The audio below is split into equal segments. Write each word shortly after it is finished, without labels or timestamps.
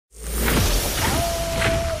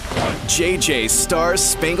JJ Star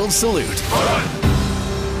Spangled Salute.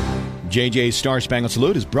 JJ's Star Spangled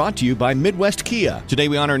Salute is brought to you by Midwest Kia. Today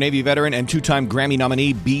we honor Navy veteran and two-time Grammy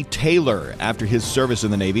nominee B. Taylor. After his service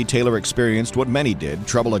in the Navy, Taylor experienced what many did,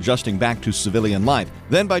 trouble adjusting back to civilian life.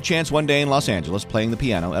 Then by chance one day in Los Angeles, playing the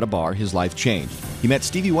piano at a bar, his life changed. He met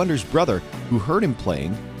Stevie Wonder's brother, who heard him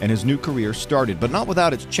playing, and his new career started, but not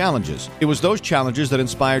without its challenges. It was those challenges that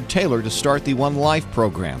inspired Taylor to start the One Life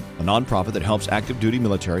program, a nonprofit that helps active duty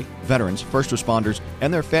military, veterans, first responders,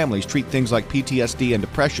 and their families treat things like PTSD and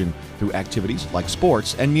depression through activities like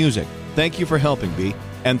sports and music. Thank you for helping, B,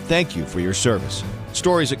 and thank you for your service.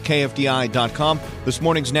 Stories at KFDI.com. This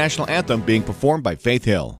morning's national anthem being performed by Faith Hill.